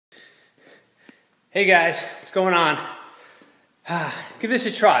Hey guys, what's going on? Give this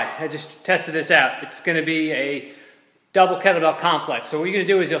a try. I just tested this out. It's going to be a double kettlebell complex. So what you're going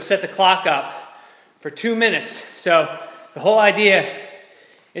to do is you'll set the clock up for 2 minutes. So the whole idea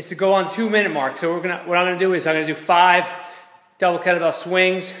is to go on the 2-minute mark. So what I'm going to do is I'm going to do 5 double kettlebell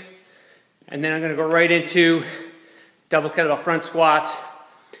swings, and then I'm going to go right into double kettlebell front squats.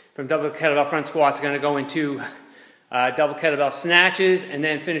 From double kettlebell front squats, I'm going to go into double kettlebell snatches, and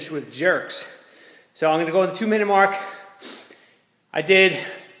then finish with jerks. So I'm going to go on the 2-minute mark. I did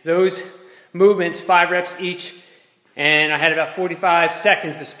those movements, 5 reps each, and I had about 45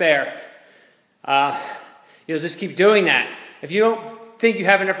 seconds to spare. You'll just keep doing that. If you don't think you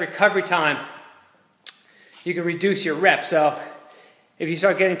have enough recovery time, you can reduce your reps. So if you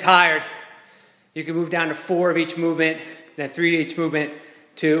start getting tired, you can move down to 4 of each movement, then 3 of each movement,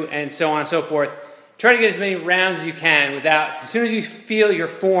 2, and so on and so forth. Try to get as many rounds as you can without, as soon as you feel your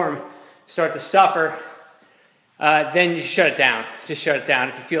form start to suffer, then you shut it down. Just shut it down.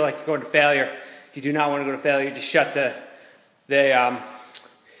 If you feel like you're going to failure, you do not want to go to failure, just shut the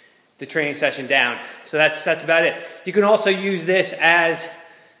training session down. So that's about it. You can also use this as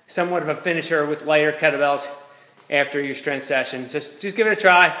somewhat of a finisher with lighter kettlebells after your strength session. Just give it a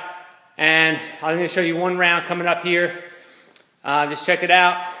try, and I'm going to show you one round coming up here. Just check it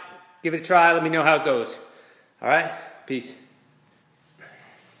out, give it a try, let me know how it goes. All right, peace.